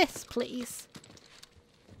take this, please?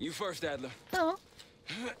 You first, Adler. Oh.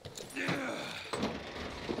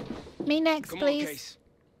 Me next, Come please. on, Case.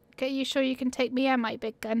 Okay, you sure you can take me and my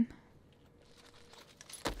big gun?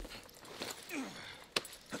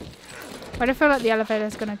 Where do I feel like the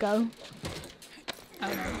elevator's gonna go? Oh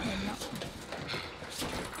no, maybe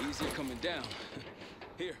not. Easier coming down.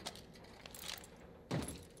 Here.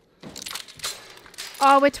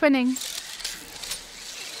 Oh, we're twinning.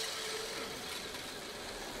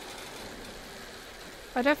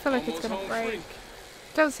 I don't feel like it's gonna break.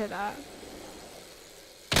 Don't say that.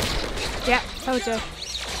 Yeah, told you.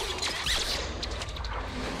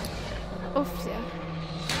 Oof, yeah.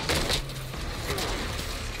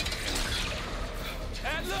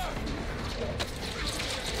 Adler!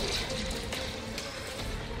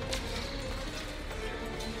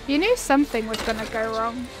 You knew something was gonna go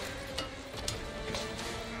wrong.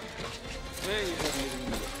 There you have it.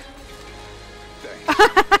 Thanks.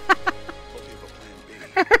 Hope you have a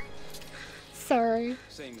plan B. Sorry.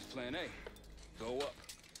 Same as plan A. Go up.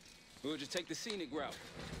 We'll just take the scenic route.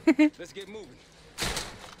 Let's get moving.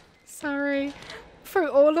 Sorry. Through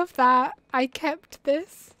all of that, I kept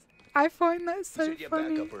this. I find that so You said you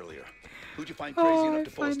funny. back up earlier. Who'd you find crazy enough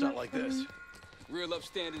to pull a find stunt that like this? funny. Real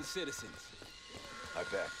upstanding citizens. I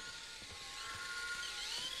bet.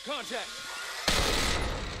 Contact!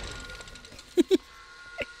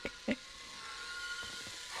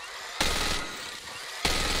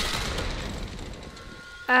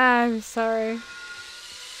 I'm sorry.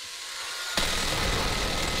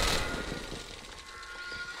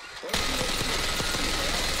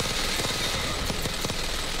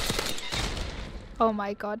 Oh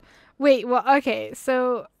my god. Wait, what? Okay,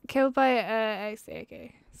 so killed by XD.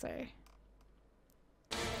 Okay, sorry.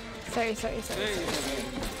 Sorry.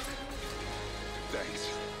 Thanks.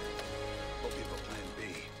 Hope you have a plan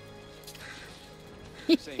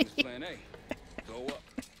B. Same as plan A. Go up.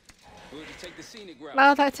 We'll just take the scenic route.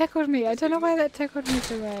 Wow, that tickled me. I don't know why that tickled me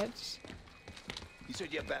so much. You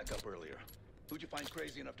said you had back up earlier. Who'd you find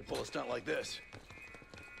crazy enough to pull a stunt like this?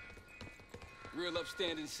 Real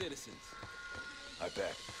upstanding citizens. I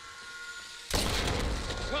bet.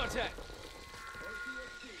 Contact!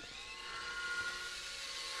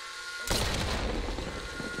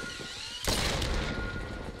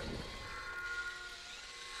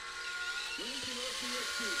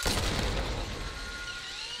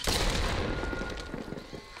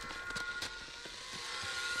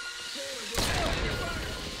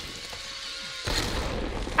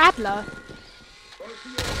 Adler.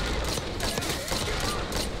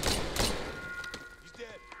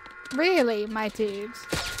 Really, my dude?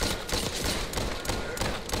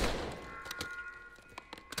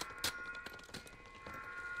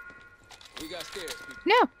 We got stairs, people.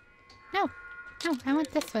 No! No! No, I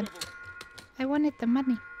want this one. I wanted the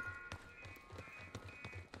money.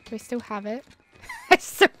 Do I still have it? I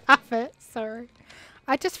still have it, sorry.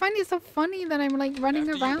 I just find it so funny that I'm like running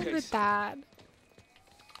After you, around Case. with that.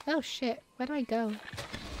 Oh shit, where do I go?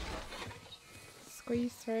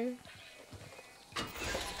 Squeeze through.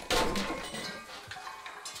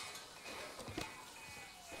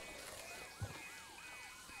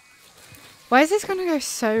 Why is this gonna go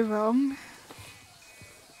so wrong?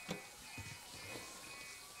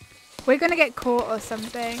 We're gonna get caught or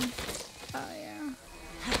something. Oh yeah.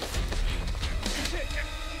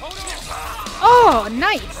 Oh,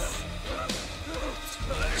 nice!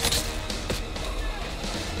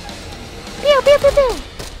 Pew, pew, pew, pew.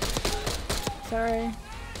 Sorry.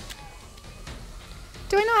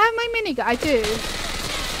 Do I not have my minigun? I do.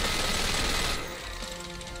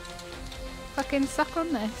 Fucking suck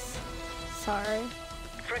on this. Sorry.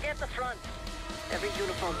 Forget the front. Every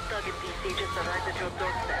uniform thug in DC just arrived at your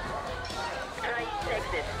doorstep. Try east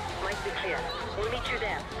exit. Might be clear. We'll meet you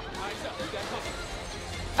there.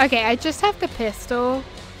 Okay, I just have the pistol.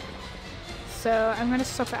 So I'm gonna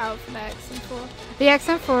swap it out for the XM4. The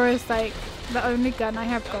XM4 is like the only gun I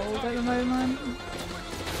have gold at the moment.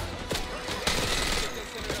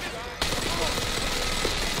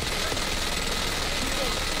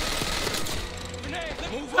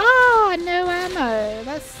 Oh, no ammo.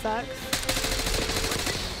 That sucks.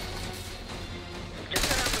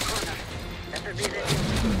 Just around the corner. Better be ready.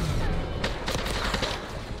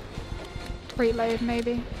 Reload,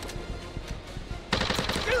 maybe.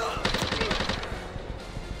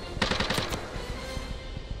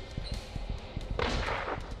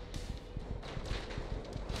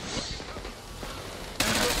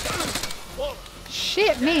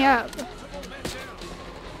 Shit me up.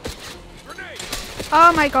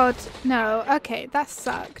 Oh my god, no. Okay, that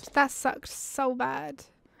sucked. That sucked so bad.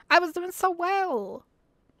 I was doing so well.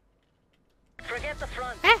 Forget the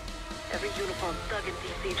front. Eh. Every uniform thug in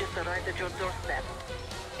DC just arrived at your doorstep.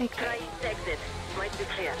 Try Okay. east exit. Might be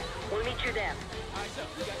clear. We'll meet you there.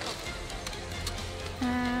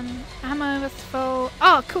 Ammo was full.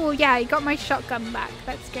 Oh, cool. Yeah, I got my shotgun back.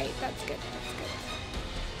 That's great. That's good. That's good.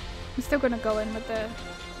 I'm still gonna go in with the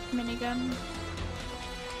minigun.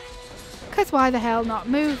 Cause why the hell not?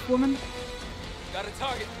 Move, woman. Got a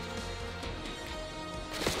target.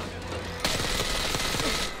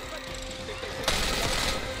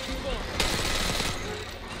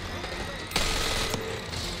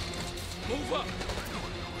 Move up.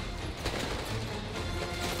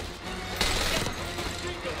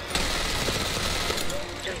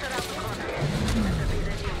 Just around the corner. Better be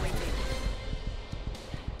ready and waiting.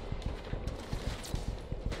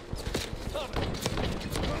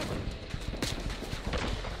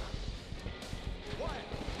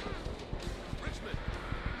 Richmond!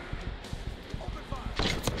 Open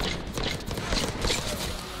fire!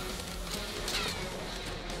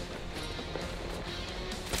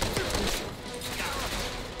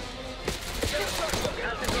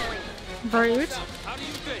 How's it going? Rude. How do you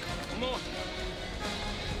think? Come on. More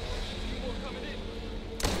coming in.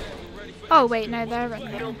 Yeah, we're ready for Oh wait, no, they're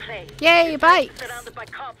in there. Don't play. Yay, bikes! Surrounded by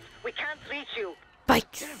cops. We can't reach you.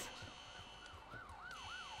 Bikes.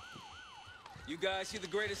 You guys see the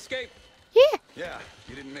Great Escape? Yeah. Yeah,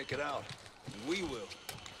 you didn't make it out. We will.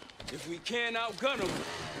 If we can outgun them.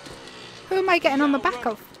 Who am I getting on the back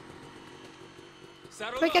of?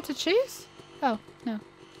 Saddle Do I up. get to choose? Oh, no.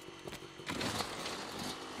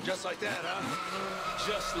 Just like that, huh?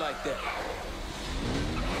 Just like that.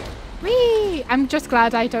 Whee! I'm just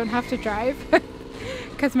glad I don't have to drive.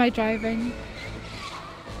 Because my driving.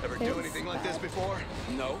 Ever do anything like this before?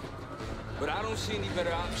 No. But I don't see any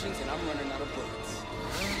better options and I'm running out of bullets.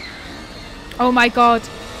 Oh my god.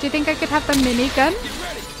 Do you think I could have the minigun? Get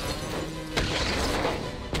ready.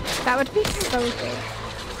 That would be so good.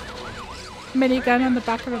 Minigun on the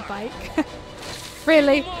back of a bike.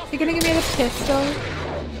 Really? You're gonna give me the pistol?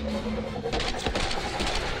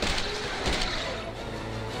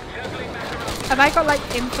 Have I got like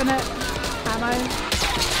infinite ammo?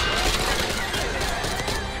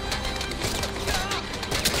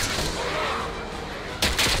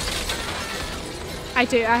 I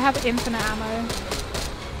do, I have infinite ammo.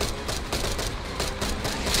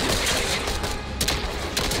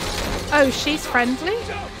 Oh, she's friendly?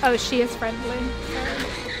 Oh, she is friendly.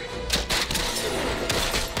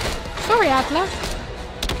 Sorry, Adler.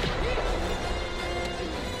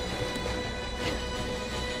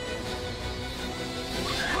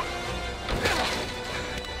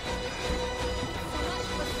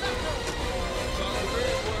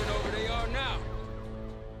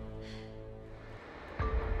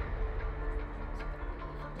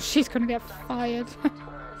 She's gonna get fired.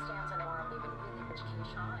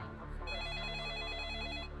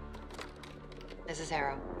 This is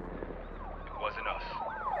Arrow. It wasn't us.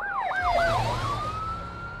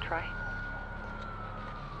 Troy?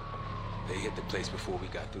 They hit the place before we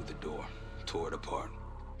got through the door. Tore it apart.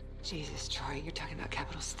 Jesus, Troy, you're talking about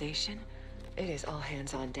Capital Station? It is all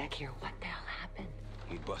hands on deck here. What the hell happened?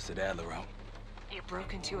 We busted Adler out. You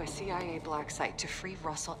broke into a CIA black site to free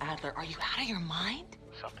Russell Adler. Are you out of your mind?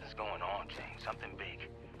 Something's going on, James. Something big.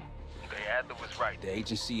 Okay, Adler was right. The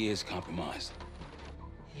agency is compromised.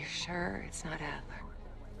 You're sure it's not Adler?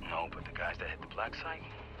 No, but the guys that hit the black site,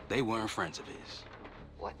 They weren't friends of his.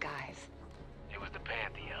 What guys? it was the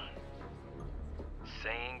Pantheon.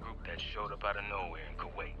 Same group that showed up out of nowhere in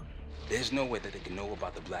Kuwait. There's no way that they can know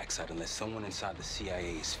about the black site unless someone inside the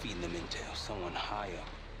CIA is feeding them intel. Someone high up.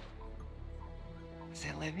 Is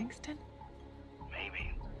it Livingston?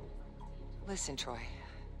 Maybe. Listen, Troy.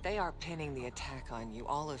 They are pinning the attack on you,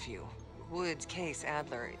 all of you. Woods, Case,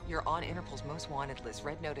 Adler. You're on Interpol's most wanted list.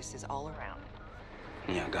 Red notices all around.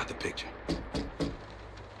 Yeah, I got the picture.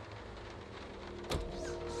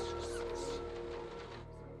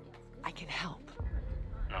 I can help.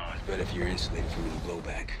 No, It's better if you're insulated from any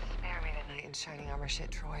blowback. Spare me tonight in shining armor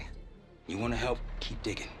shit, Troy. You want to help? Keep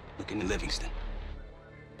digging. Look into Livingston.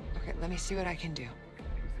 Okay, let me see what I can do.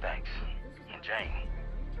 thanks. And Jane.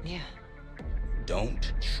 Yeah.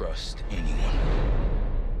 Don't trust anyone.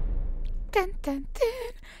 Dun, dun,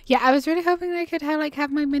 dun. Yeah, I was really hoping I could have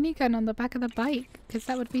my minigun on the back of the bike, because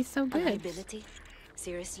that would be so A good. liability?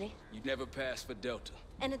 Seriously? You never passed for Delta.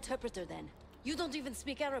 An interpreter then? You don't even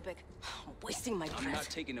speak Arabic. Wasting my I'm not breath.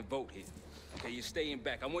 taking a vote here. Okay, you're staying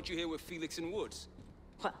back. I want you here with Felix and Woods.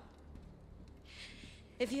 Well,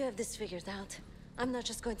 if you have this figured out, I'm not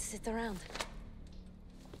just going to sit around.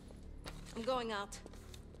 I'm going out.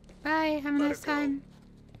 Bye, have a nice time.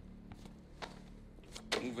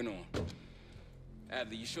 Moving on.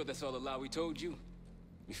 Adler, you sure that's all the lie we told you?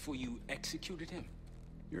 Before you executed him?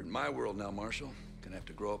 You're in my world now, Marshal. Gonna have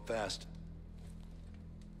to grow up fast.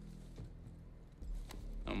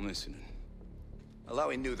 I'm listening.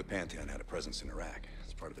 Alawi knew the Pantheon had a presence in Iraq.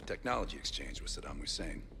 It's part of a technology exchange with Saddam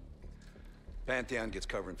Hussein. Pantheon gets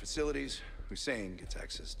cover in facilities. Hussein gets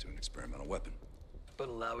access to an experimental weapon. But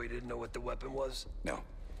Alawi didn't know what the weapon was? No.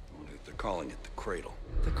 They're calling it the Cradle.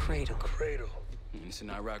 The Cradle. Cradle. It's in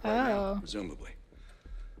Iraq right now. Presumably.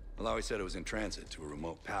 Alawi said it was in transit to a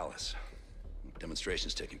remote palace.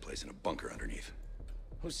 Demonstrations taking place in a bunker underneath.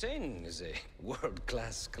 Hussein is a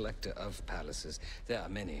world-class collector of palaces. There are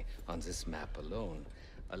many on this map alone.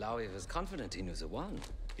 Alawi was confident he knew the one.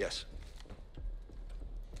 Yes.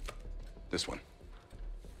 This one.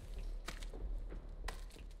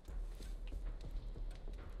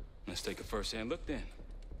 Let's take a first-hand look then.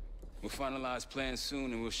 We'll finalize plans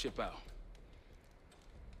soon and we'll ship out.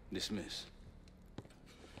 Dismiss.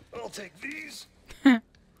 I'll take these.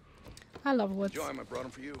 I love Woods. Joy, I brought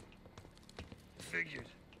them for you. Figured.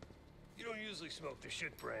 You don't usually smoke the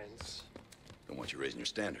shit brands. Don't want you raising your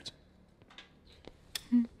standards.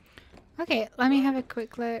 Okay, let me have a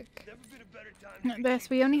quick look at this.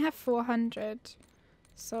 We only have 400.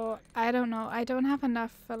 So, I don't know. I don't have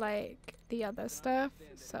enough for, like, the other stuff.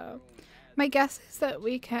 So, my guess is that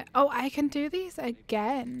we can... Oh, I can do these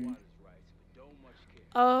again.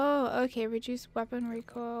 Oh, okay. Reduce weapon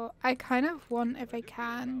recoil. I kind of want, if I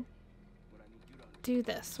can, do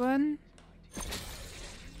this one.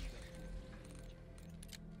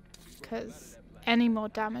 Because any more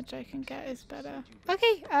damage I can get is better.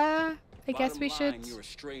 Okay, I guess we should... Bottom line, you're a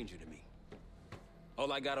stranger to me.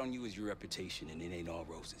 All I got on you is your reputation, and it ain't all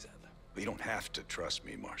roses, Adler. But you don't have to trust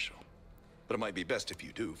me, Marshal. But it might be best if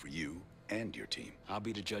you do, for you and your team. I'll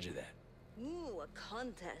be the judge of that. Ooh, a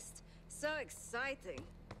contest. So exciting.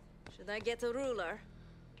 Should I get a ruler?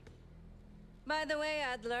 By the way,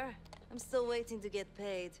 Adler, I'm still waiting to get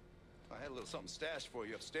paid. I had a little something stashed for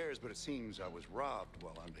you upstairs, but it seems I was robbed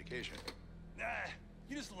while on vacation. Nah,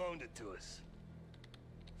 you just loaned it to us.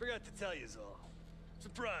 Forgot to tell yous all.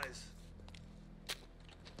 Surprise.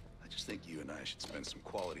 I just think you and I should spend some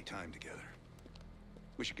quality time together.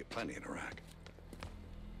 We should get plenty in Iraq.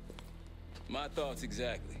 My thoughts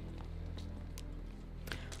exactly.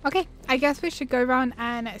 Okay, I guess we should go around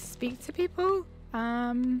and speak to people.